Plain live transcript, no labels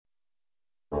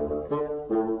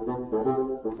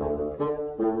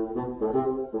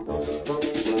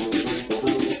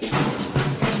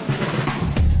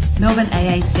Melbourne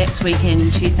AA Steps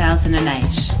Weekend 2008.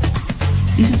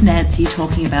 This is Nancy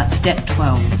talking about Step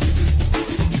 12.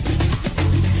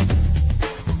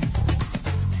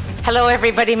 Hello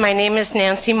everybody, my name is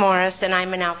Nancy Morris and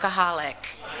I'm an alcoholic.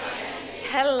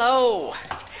 Hello.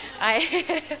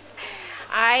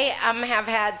 I have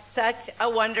had such a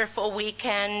wonderful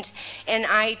weekend, and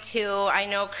I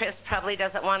know Chris probably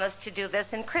doesn't want us to do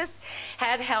this, and Chris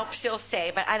had help, she'll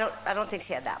say, but I don't think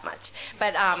she had that much.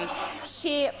 But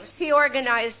she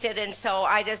organized it, and so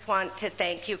I just want to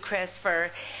thank you, Chris,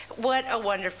 for what a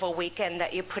wonderful weekend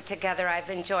that you put together. I've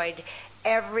enjoyed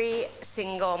every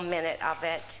single minute of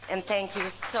it, and thank you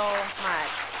so much.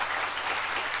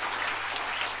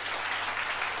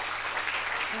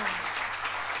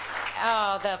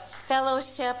 Oh, the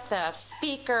fellowship, the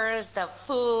speakers, the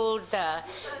food,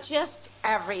 just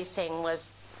everything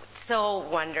was so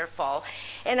wonderful.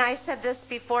 And I said this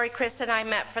before, Chris and I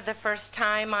met for the first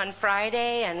time on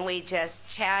Friday, and we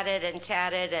just chatted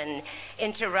and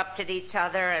interrupted each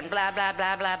other and blah, blah,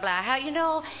 blah, blah, blah.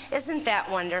 How, isn't that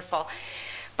wonderful?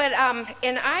 But,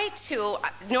 and I too,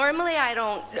 normally I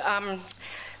don't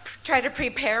try to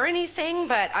prepare anything,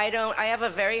 but I have a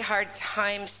very hard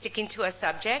time sticking to a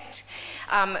subject.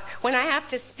 When I have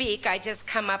to speak, I just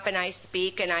come up and I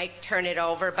speak and I turn it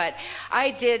over. But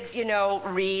I did,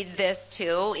 read this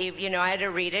too. I had to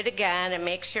read it again and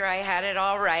make sure I had it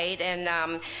all right.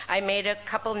 And I made a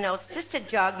couple notes just to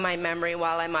jog my memory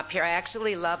while I'm up here. I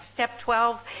actually love Step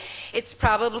 12. It's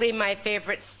probably my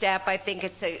favorite step. I think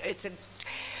it's a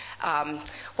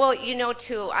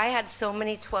too, I had so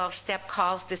many 12-step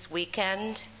calls this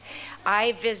weekend.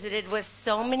 I visited with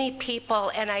so many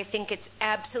people, and I think it's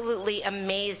absolutely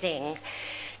amazing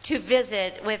to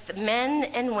visit with men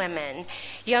and women,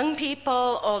 young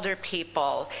people, older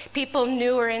people, people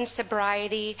newer in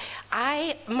sobriety.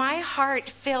 My heart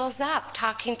fills up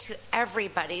talking to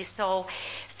everybody. So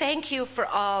thank you for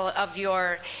all of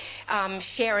your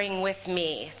sharing with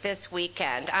me this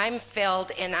weekend. I'm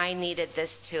filled, and I needed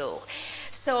this too.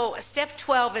 So Step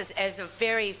 12 is a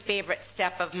very favorite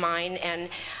step of mine, and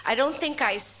I don't think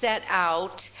I set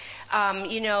out,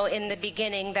 in the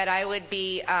beginning that I would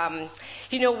be,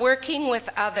 working with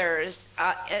others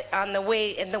in the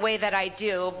way that I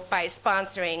do by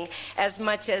sponsoring as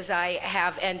much as I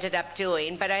have ended up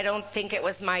doing. But I don't think it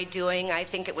was my doing. I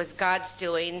think it was God's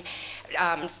doing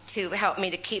to help me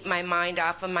to keep my mind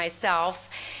off of myself.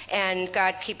 And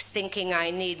God keeps thinking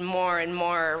I need more and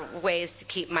more ways to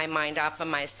keep my mind off of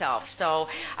myself. So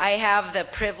I have the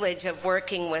privilege of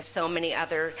working with so many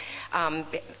other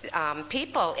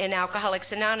people in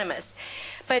Alcoholics Anonymous.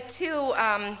 But two,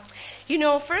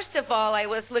 first of all, I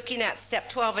was looking at Step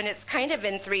 12, and it's kind of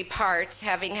in three parts,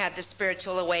 having had the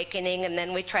spiritual awakening, and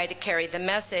then we try to carry the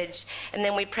message, and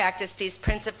then we practice these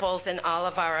principles in all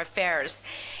of our affairs.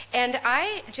 And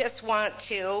I just want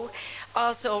to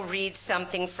also read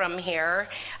something from here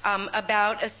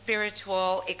about a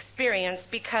spiritual experience,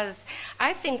 because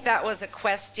I think that was a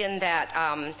question that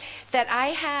I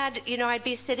had. I'd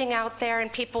be sitting out there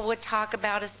and people would talk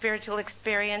about a spiritual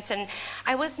experience, and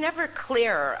I was never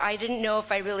clear. I didn't know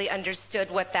if I really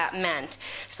understood what that meant.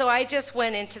 So I just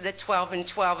went into the 12 and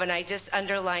 12, and I just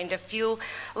underlined a few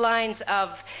lines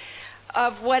of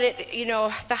what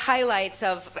the highlights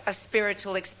of a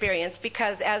spiritual experience,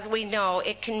 because as we know,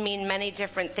 it can mean many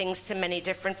different things to many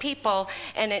different people,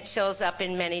 and it shows up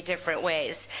in many different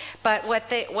ways. But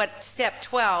what Step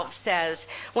 12 says,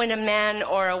 when a man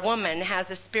or a woman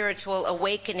has a spiritual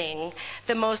awakening,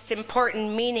 the most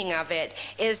important meaning of it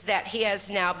is that he has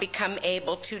now become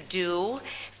able to do,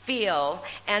 feel,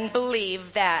 and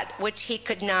believe that which he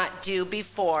could not do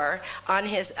before on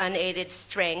his unaided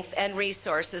strength and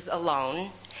resources alone.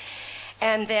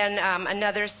 And then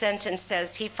another sentence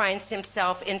says he finds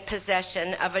himself in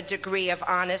possession of a degree of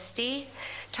honesty,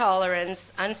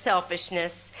 tolerance,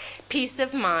 unselfishness, peace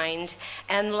of mind,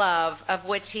 and love of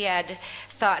which he had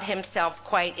thought himself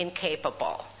quite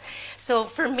incapable. So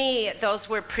for me, those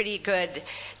were pretty good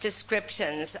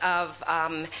descriptions of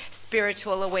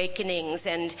spiritual awakenings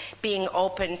and being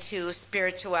open to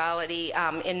spirituality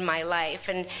in my life.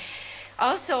 And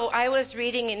also, I was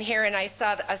reading in here, and I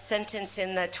saw a sentence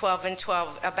in the 12 and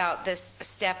 12 about this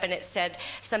step, and it said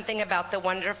something about the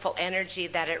wonderful energy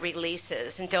that it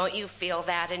releases. And don't you feel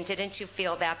that? And didn't you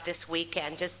feel that this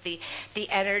weekend? Just the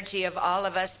energy of all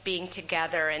of us being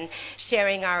together and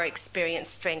sharing our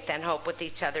experience, strength, and hope with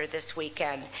each other this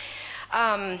weekend.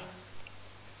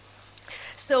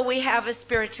 So we have a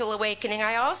spiritual awakening.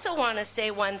 I also want to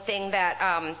say one thing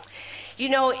that,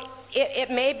 it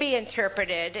may be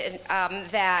interpreted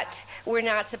that we're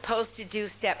not supposed to do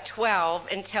step 12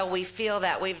 until we feel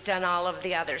that we've done all of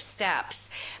the other steps.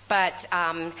 But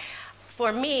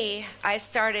for me, I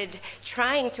started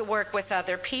trying to work with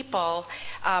other people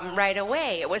right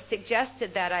away. It was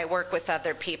suggested that I work with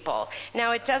other people.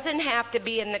 Now, it doesn't have to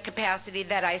be in the capacity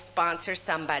that I sponsor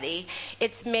somebody.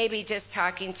 It's maybe just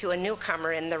talking to a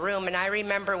newcomer in the room. And I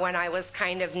remember when I was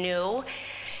kind of new,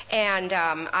 and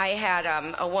I had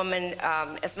a woman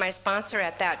as my sponsor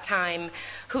at that time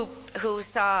who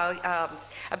saw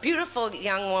a beautiful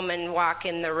young woman walk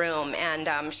in the room,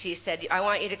 and she said, "I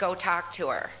want you to go talk to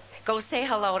her. Go say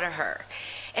hello to her."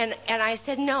 And I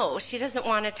said, "No, she doesn't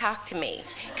want to talk to me,"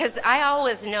 because I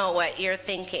always know what you're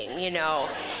thinking, you know.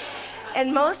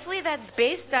 And mostly that's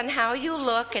based on how you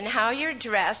look and how you're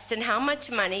dressed and how much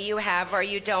money you have or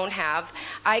you don't have.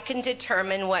 I can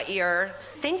determine what you're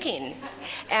thinking.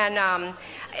 And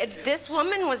this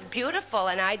woman was beautiful,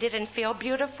 and I didn't feel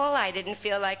beautiful. I didn't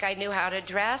feel like I knew how to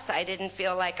dress. I didn't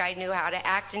feel like I knew how to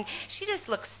act. And she just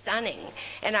looked stunning.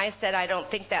 And I said, "I don't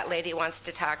think that lady wants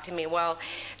to talk to me." Well,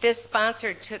 this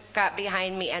sponsor got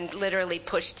behind me and literally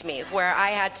pushed me, where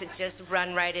I had to just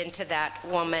run right into that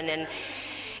woman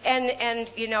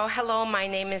and you know, "Hello, my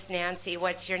name is Nancy.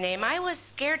 What's your name?" I was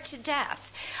scared to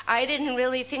death. I didn't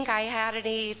really think I had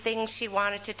anything she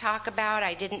wanted to talk about.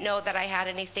 I didn't know that I had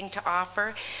anything to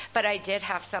offer, but I did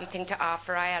have something to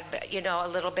offer. I had, you know, a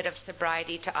little bit of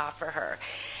sobriety to offer her.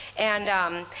 And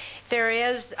there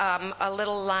is a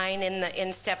little line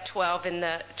in step 12, in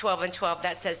the 12 and 12,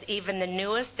 that says, "Even the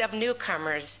newest of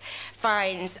newcomers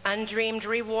finds undreamed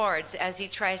rewards as he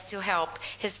tries to help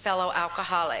his fellow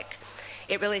alcoholic."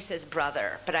 It really says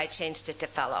brother, but I changed it to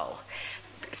fellow,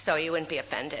 so you wouldn't be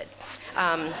offended.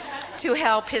 To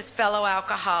help his fellow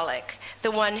alcoholic,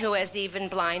 the one who is even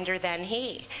blinder than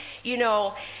he. You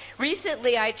know,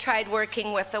 recently I tried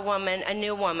working with a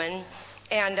new woman,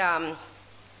 and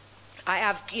I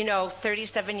have, you know,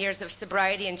 37 years of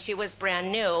sobriety, and she was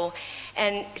brand new.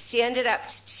 And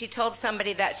she told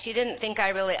somebody that she didn't think I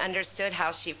really understood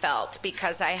how she felt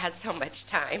because I had so much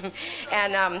time.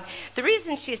 And the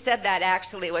reason she said that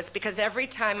actually was because every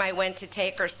time I went to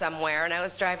take her somewhere, and I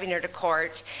was driving her to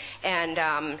court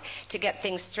and to get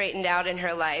things straightened out in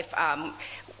her life,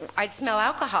 I'd smell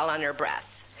alcohol on her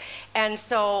breath. And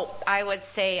so I would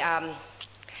say,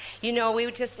 "You know,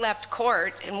 we just left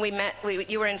court and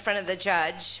you were in front of the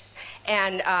judge,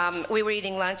 and we were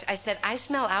eating lunch." I said, "I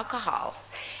smell alcohol."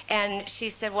 And she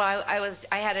said, "Well,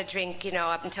 I had a drink, you know,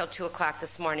 up until 2 o'clock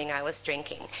this morning I was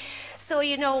drinking." So,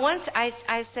 you know, once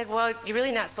I said, "Well, you're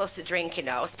really not supposed to drink, you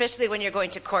know, especially when you're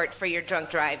going to court for your drunk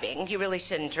driving. You really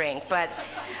shouldn't drink." But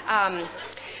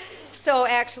so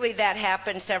actually that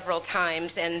happened several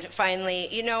times, and finally,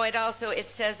 you know, it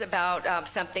says about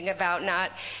something about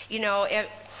not, you know,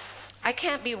 I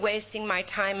can't be wasting my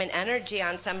time and energy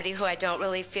on somebody who I don't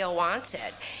really feel wants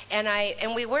it.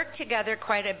 And we worked together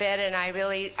quite a bit, and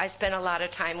I spent a lot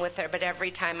of time with her, but every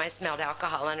time I smelled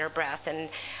alcohol on her breath, and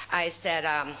I said,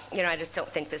 you know, "I just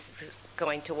don't think this is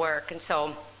going to work." And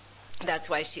so that's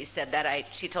why she said that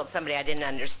she told somebody I didn't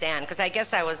understand, because I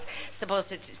guess I was supposed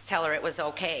to just tell her it was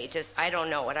okay. Just, I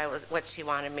don't know what she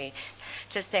wanted me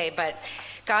to say, but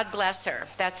God bless her.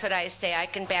 That's what I say. I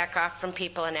can back off from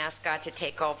people and ask God to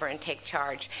take over and take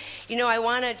charge. You know, I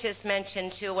want to just mention,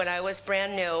 too, when I was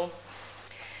brand new,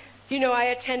 you know, I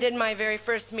attended my very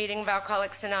first meeting of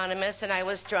Alcoholics Anonymous, and I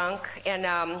was drunk, and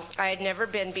I had never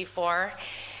been before.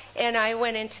 And I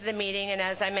went into the meeting, and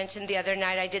as I mentioned the other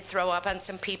night, I did throw up on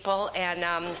some people, and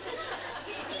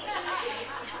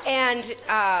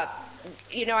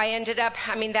you know, I ended up,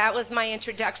 that was my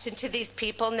introduction to these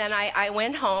people. And then I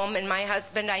went home, and my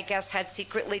husband, I guess, had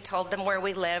secretly told them where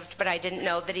we lived, but I didn't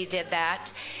know that he did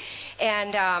that.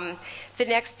 And the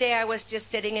next day I was just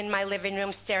sitting in my living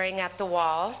room staring at the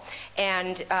wall,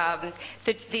 and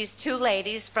these two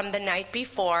ladies from the night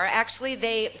before, actually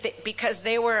because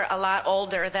they were a lot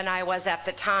older than I was at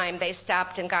the time, they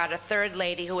stopped and got a third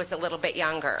lady who was a little bit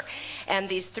younger. And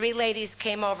these three ladies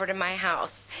came over to my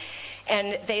house.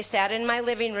 And they sat in my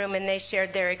living room, and they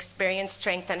shared their experience,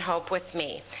 strength, and hope with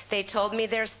me. They told me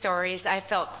their stories. I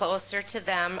felt closer to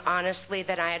them, honestly,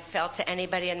 than I had felt to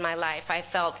anybody in my life. I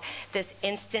felt this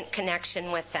instant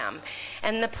connection with them.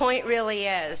 And the point really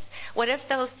is, what if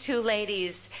those two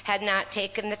ladies had not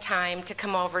taken the time to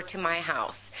come over to my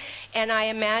house? And I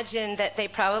imagine that they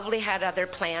probably had other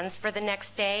plans for the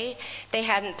next day. They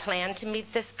hadn't planned to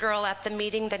meet this girl at the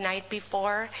meeting the night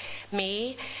before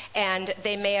me, and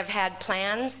they may have had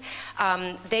plans.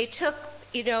 They took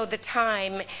the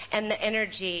time and the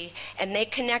energy, and they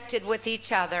connected with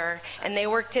each other, and they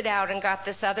worked it out and got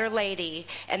this other lady,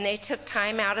 and they took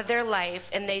time out of their life,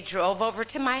 and they drove over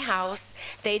to my house.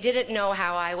 They didn't know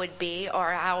how I would be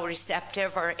or how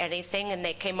receptive or anything, and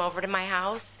they came over to my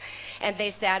house, and they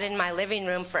sat in my living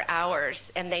room for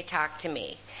hours, and they talked to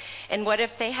me. And what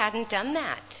if they hadn't done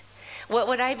that? What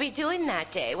would I be doing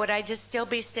that day? Would I just still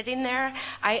be sitting there?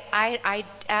 I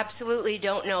absolutely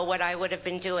don't know what I would have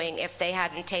been doing if they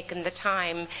hadn't taken the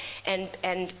time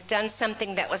and done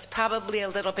something that was probably a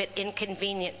little bit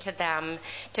inconvenient to them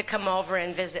to come over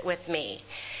and visit with me.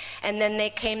 And then they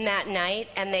came that night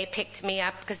and they picked me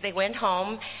up because they went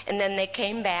home, and then they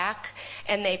came back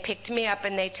and they picked me up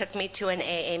and they took me to an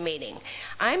AA meeting.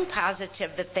 I'm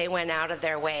positive that they went out of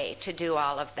their way to do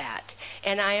all of that,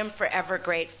 and I am forever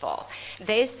grateful.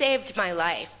 They saved my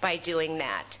life by doing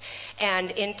that.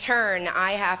 And in turn,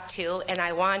 I have to, and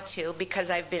I want to, because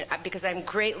I'm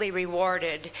greatly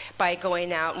rewarded by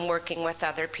going out and working with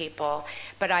other people.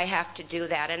 But I have to do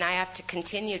that, and I have to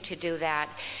continue to do that.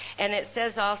 And it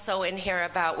says also in here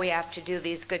about we have to do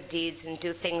these good deeds and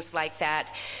do things like that,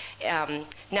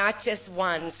 not just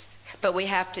once, but we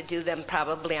have to do them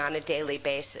probably on a daily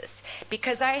basis.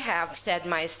 Because I have said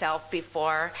myself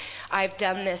before, I've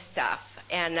done this stuff.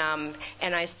 And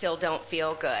I still don't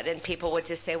feel good. And people would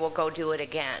just say, well, go do it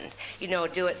again.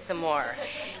 Do it some more.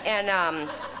 And,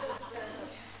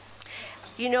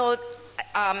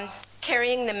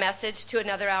 carrying the message to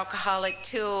another alcoholic,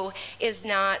 too, is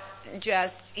not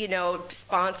just,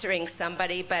 sponsoring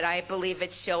somebody, but I believe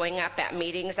it's showing up at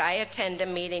meetings. I attend a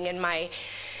meeting in my...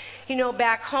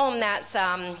 back home, that's,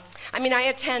 I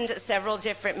attend several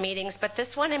different meetings, but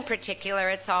this one in particular,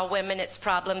 it's all women, it's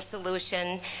problem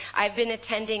solution. I've been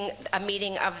attending a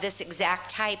meeting of this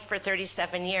exact type for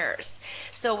 37 years.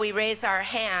 So we raise our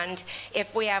hand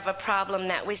if we have a problem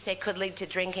that we say could lead to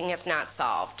drinking if not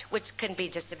solved, which can be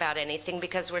just about anything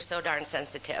because we're so darn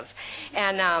sensitive.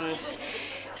 And,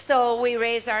 so we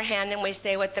raise our hand and we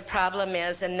say what the problem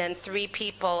is, and then 3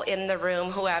 people in the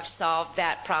room who have solved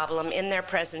that problem in their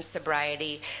present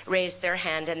sobriety raise their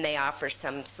hand and they offer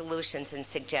some solutions and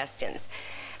suggestions.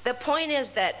 The point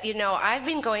is that, I've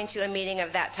been going to a meeting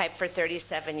of that type for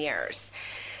 37 years.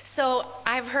 So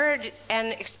I've heard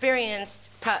and experienced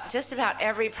just about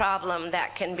every problem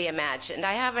that can be imagined.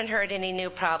 I haven't heard any new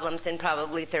problems in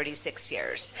probably 36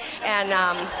 years. And...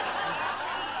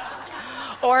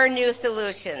 or new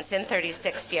solutions in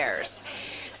 36 years.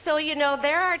 So,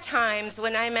 there are times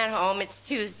when I'm at home, it's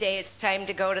Tuesday, it's time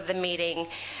to go to the meeting.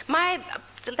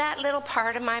 That little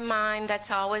part of my mind that's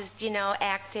always,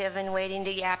 active and waiting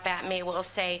to yap at me will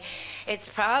say, it's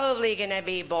probably going to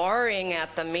be boring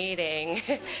at the meeting.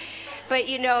 But,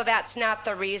 that's not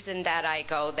the reason that I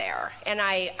go there. And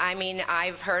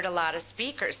I've heard a lot of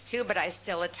speakers, too, but I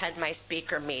still attend my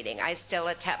speaker meeting. I still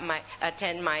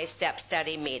attend my step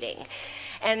study meeting.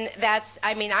 And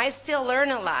I still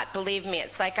learn a lot, believe me.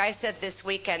 It's like I said this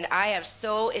weekend, I have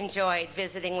so enjoyed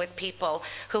visiting with people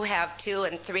who have 2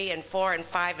 and 3 and 4 and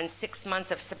 5 and 6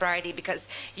 months of sobriety, because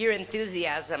your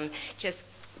enthusiasm just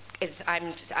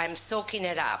I'm soaking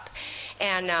it up.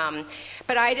 And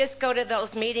but I just go to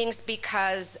those meetings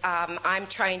because I'm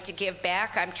trying to give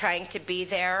back. I'm trying to be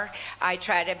there. I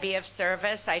try to be of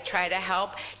service. I try to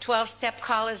help. 12-Step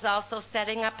Call is also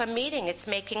setting up a meeting. It's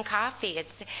making coffee.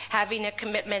 It's having a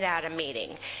commitment at a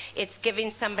meeting. It's giving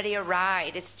somebody a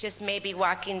ride. It's just maybe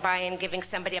walking by and giving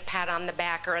somebody a pat on the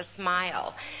back or a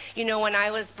smile. When I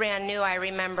was brand new, I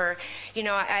remember,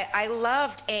 I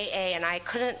loved AA, and I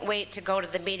couldn't wait to go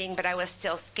to the meeting, but I was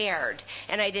still scared,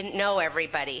 and I didn't know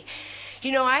everybody.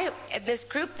 This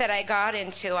group that I got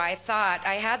into, I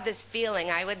had this feeling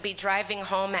I would be driving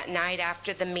home at night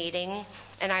after the meeting,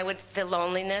 and the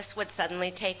loneliness would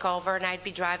suddenly take over, and I'd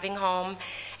be driving home,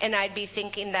 and I'd be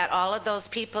thinking that all of those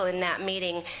people in that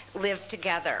meeting lived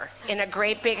together in a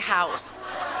great big house.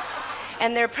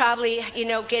 And they're probably,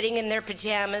 getting in their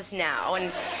pajamas now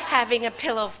and having a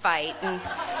pillow fight and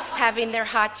having their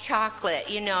hot chocolate,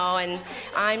 and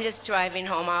I'm just driving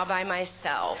home all by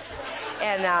myself.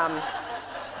 And,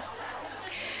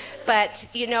 but,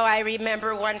 I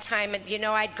remember one time,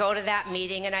 I'd go to that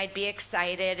meeting and I'd be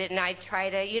excited and I'd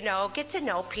try to, get to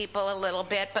know people a little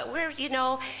bit. But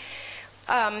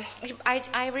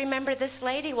I remember this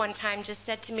lady one time just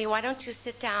said to me, why don't you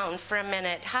sit down for a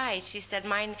minute? Hi, she said,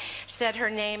 mine said her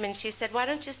name, and she said, why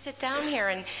don't you sit down here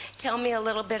and tell me a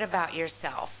little bit about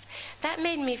yourself? That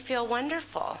made me feel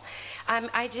wonderful.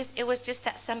 it was just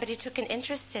that somebody took an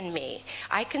interest in me.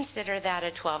 I consider that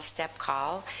a 12-step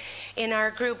call. In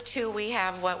our group, too, we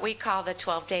have what we call the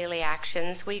 12 daily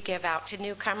actions we give out to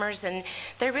newcomers, and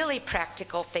they're really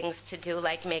practical things to do,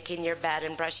 like making your bed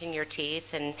and brushing your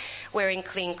teeth and wearing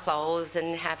clean clothes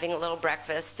and having a little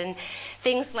breakfast and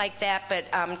things like that.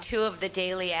 But 2 of the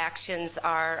daily actions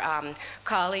are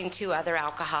calling 2 other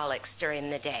alcoholics during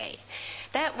the day.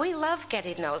 That we love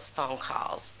getting those phone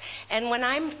calls. And when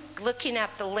I'm looking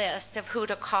at the list of who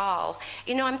to call,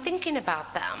 I'm thinking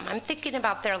about them. I'm thinking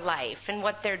about their life and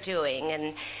what they're doing.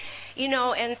 And,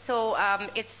 and so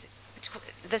it's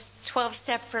this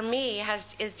 12-step for me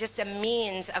is just a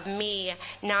means of me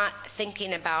not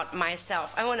thinking about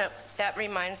myself. That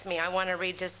reminds me, I want to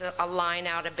read just a line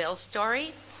out of Bill's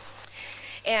story.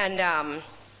 And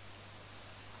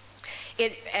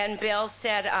Bill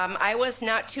said, I was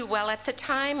not too well at the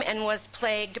time and was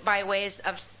plagued by waves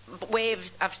of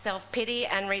self-pity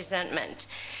and resentment.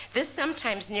 This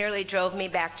sometimes nearly drove me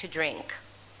back to drink.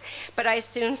 But I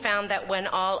soon found that when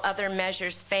all other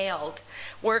measures failed,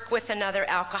 work with another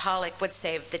alcoholic would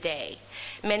save the day.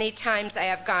 Many times I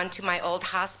have gone to my old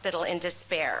hospital in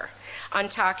despair. On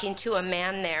talking to a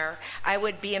man there, I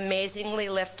would be amazingly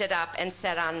lifted up and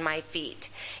set on my feet.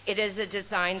 It is a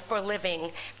design for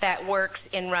living that works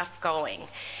in rough going.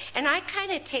 And I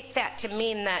kind of take that to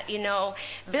mean that,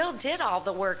 Bill did all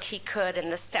the work he could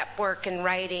and the step work and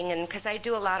writing, and because I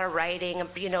do a lot of writing,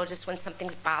 just when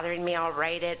something's bothering me, I'll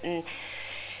write it and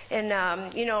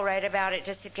write about it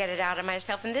just to get it out of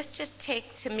myself. And this just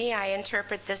to me, I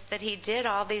interpret this that he did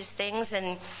all these things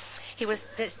and he was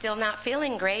still not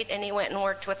feeling great, and he went and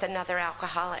worked with another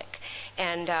alcoholic,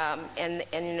 and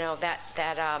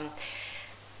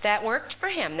that worked for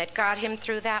him. That got him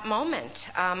through that moment.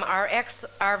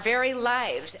 Our very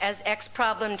lives as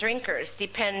ex-problem drinkers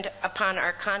depend upon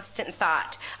our constant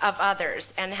thought of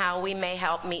others and how we may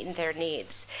help meet their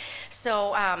needs.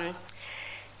 So.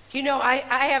 I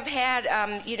have had,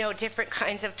 different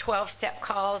kinds of 12-step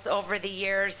calls over the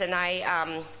years, and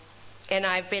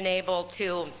I've been able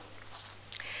to,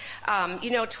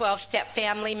 12-step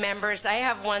family members. I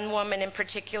have one woman in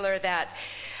particular that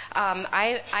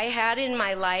I had in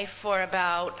my life for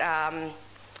about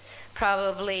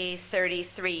probably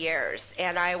 33 years,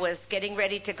 and I was getting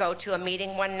ready to go to a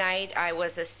meeting one night. I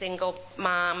was a single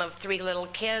mom of 3 little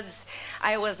kids.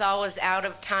 I was always out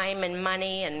of time and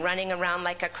money and running around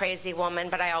like a crazy woman,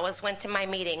 but I always went to my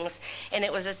meetings, and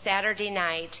it was a Saturday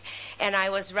night, and I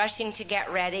was rushing to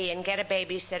get ready and get a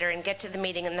babysitter and get to the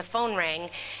meeting, and the phone rang,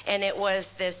 and it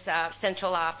was this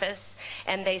central office,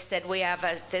 and they said, we have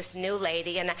this new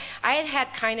lady, and I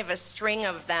had kind of a string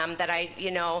of them that I,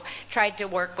 tried to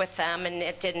work with them, and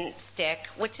it didn't stick,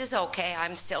 which is okay.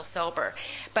 I'm still sober.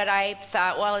 But I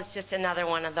thought, well, it's just another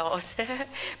one of those.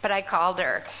 But I called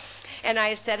her. And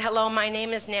I said, hello, my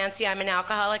name is Nancy. I'm an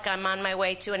alcoholic. I'm on my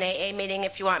way to an AA meeting.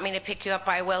 If you want me to pick you up,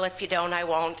 I will. If you don't, I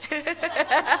won't.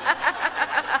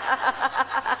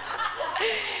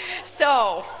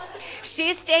 So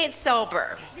she stayed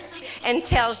sober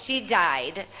until she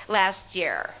died last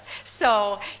year.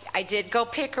 So I did go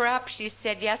pick her up. She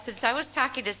said yes. Since I was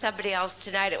talking to somebody else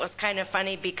tonight, it was kind of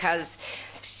funny because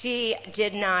she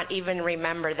did not even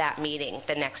remember that meeting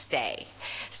the next day.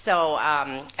 So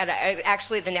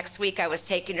actually the next week I was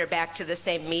taking her back to the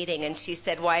same meeting, and she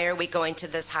said, why are we going to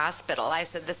this hospital? I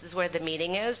said, this is where the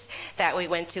meeting is that we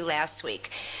went to last week.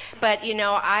 But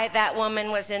that woman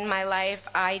was in my life.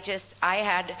 I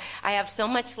have so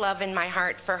much love in my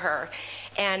heart for her.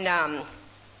 And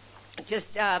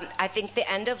I think the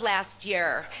end of last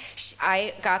year,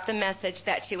 I got the message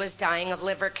that she was dying of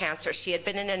liver cancer. She had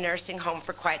been in a nursing home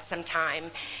for quite some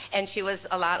time, and she was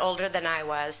a lot older than I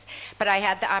was. But I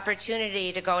had the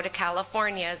opportunity to go to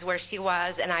California, is where she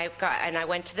was, and I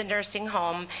went to the nursing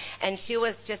home, and she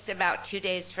was just about 2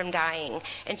 days from dying,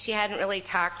 and she hadn't really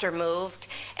talked or moved.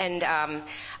 And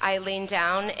I leaned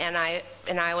down, and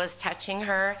I was touching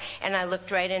her, and I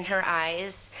looked right in her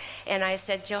eyes, and I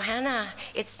said, Johanna,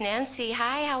 it's Nancy.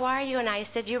 Hi, how are you? And I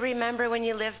said, you remember when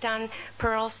you lived on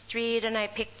Pearl Street and I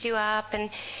picked you up?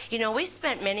 And, we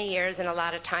spent many years and a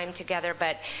lot of time together,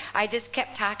 but I just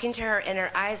kept talking to her, and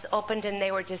her eyes opened, and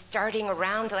they were just darting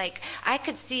around. Like, I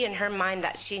could see in her mind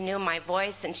that she knew my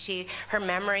voice, and her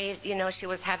memory, she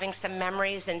was having some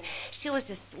memories, and she was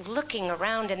just looking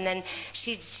around. And then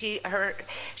she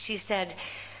said,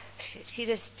 she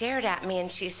just stared at me,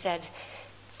 and she said,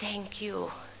 thank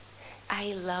you.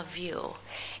 I love you.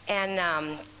 And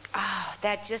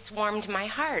that just warmed my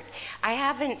heart. I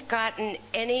haven't gotten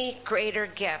any greater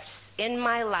gifts in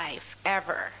my life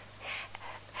ever.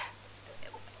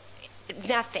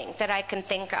 Nothing that I can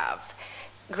think of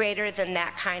greater than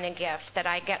that kind of gift, that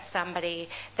I get somebody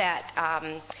that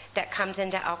comes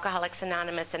into Alcoholics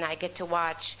Anonymous and I get to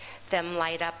watch them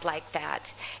light up like that,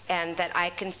 and that I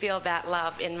can feel that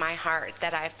love in my heart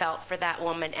that I felt for that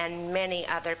woman and many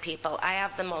other people. I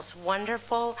have the most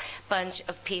wonderful bunch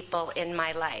of people in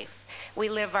my life. We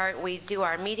do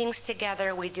our meetings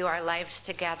together, we do our lives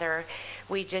together,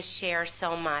 we just share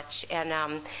so much.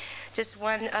 And just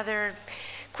one other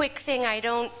quick thing, I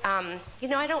don't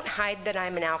hide that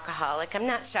I'm an alcoholic. I'm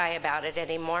not shy about it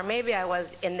anymore. Maybe I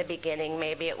was in the beginning,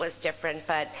 maybe it was different,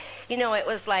 but it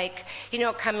was like,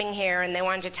 coming here and they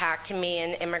wanted to talk to me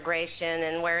in immigration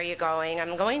and where are you going?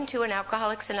 I'm going to an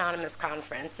Alcoholics Anonymous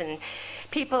conference, and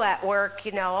people at work,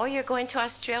 oh, you're going to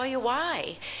Australia,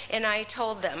 why? And I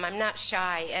told them I'm not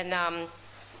shy. And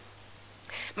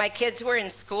my kids were in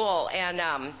school,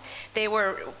 and they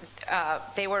were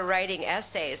writing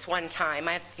essays one time.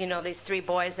 I have, these 3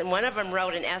 boys, and one of them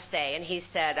wrote an essay, and he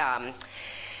said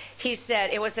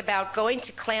it was about going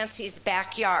to Clancy's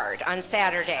backyard on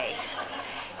Saturday.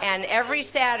 And every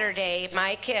Saturday,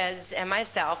 my kids and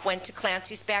myself went to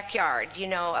Clancy's backyard.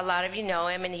 A lot of you know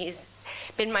him, and he's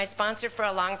been my sponsor for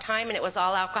a long time, and it was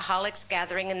all alcoholics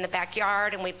gathering in the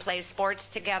backyard, and we play sports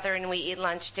together, and we eat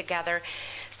lunch together.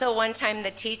 So one time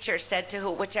the teacher said to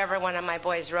whichever one of my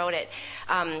boys wrote it,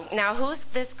 now who's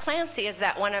this Clancy? Is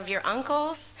that one of your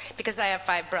uncles? Because I have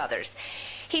 5 brothers.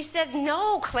 He said,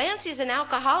 no, Clancy's an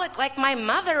alcoholic like my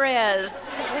mother is.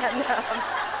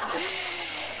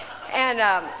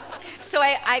 So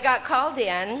I got called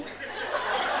in.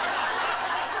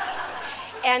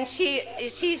 And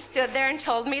she stood there and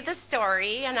told me the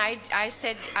story, and I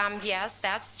said, yes,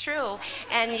 that's true.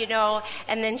 And,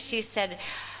 and then she said,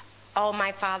 oh,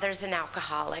 my father's an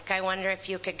alcoholic. I wonder if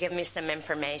you could give me some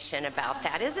information about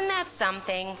that. Isn't that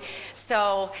something?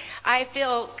 So I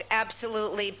feel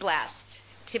absolutely blessed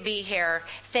to be here.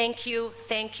 Thank you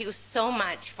so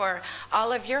much for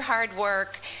all of your hard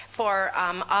work, for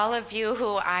all of you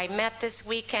who I met this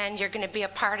weekend. You're going to be a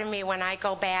part of me when I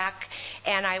go back,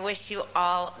 and I wish you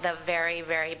all the very,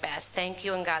 very best. Thank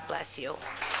you, and God bless you.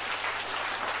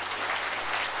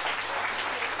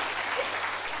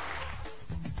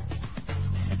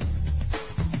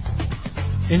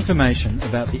 Information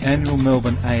about the annual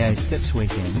Melbourne AA Steps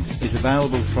Weekend is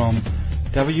available from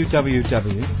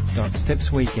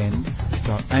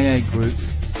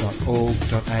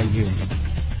www.stepsweekend.aagroup.org.au.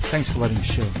 Thanks for letting us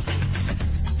share.